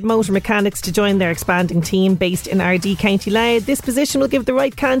qualified motor mechanics to join their expanding team based in RD County Louth. This position will give the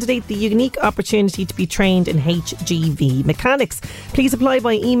right candidate the unique opportunity to be trained in HGV mechanics. Please apply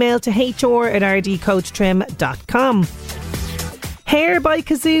by email to hr@rdcoachtrim.com. Hair by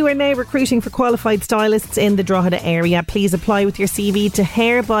Kazoo are now recruiting for qualified stylists in the Drogheda area. Please apply with your CV to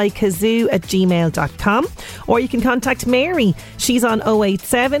hairbykazoo@gmail.com, or you can contact Mary. She's on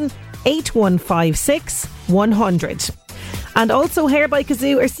 087 8156 100. And also, Hair by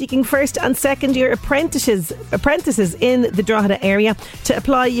Kazoo are seeking first and second year apprentices in the Drogheda area. To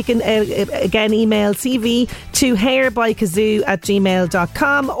apply, you can again email CV to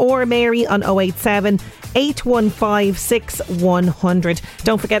hairbykazoo@gmail.com or Mary on 087 8156 100.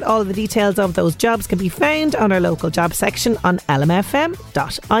 Don't forget, all of the details of those jobs can be found on our local job section on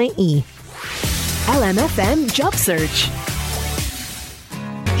lmfm.ie. LMFM Job Search.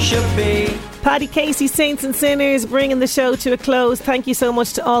 Should be. Paddy Casey, Saints and Sinners, bringing the show to a close. Thank you so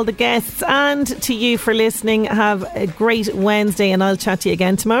much to all the guests and to you for listening. Have a great Wednesday, and I'll chat to you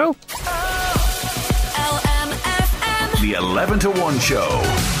again tomorrow. LMFM. The 11 to 1 show.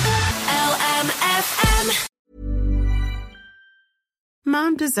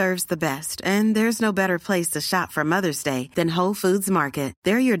 Mom deserves the best, and there's no better place to shop for Mother's Day than Whole Foods Market.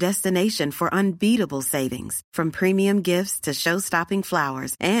 They're your destination for unbeatable savings, from premium gifts to show-stopping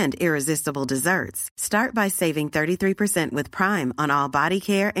flowers and irresistible desserts. Start by saving 33% with Prime on all body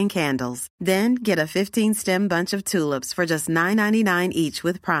care and candles. Then get a 15-stem bunch of tulips for just $9.99 each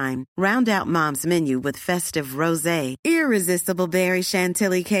with Prime. Round out Mom's menu with festive rosé, irresistible berry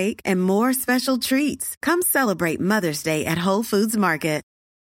chantilly cake, and more special treats. Come celebrate Mother's Day at Whole Foods Market.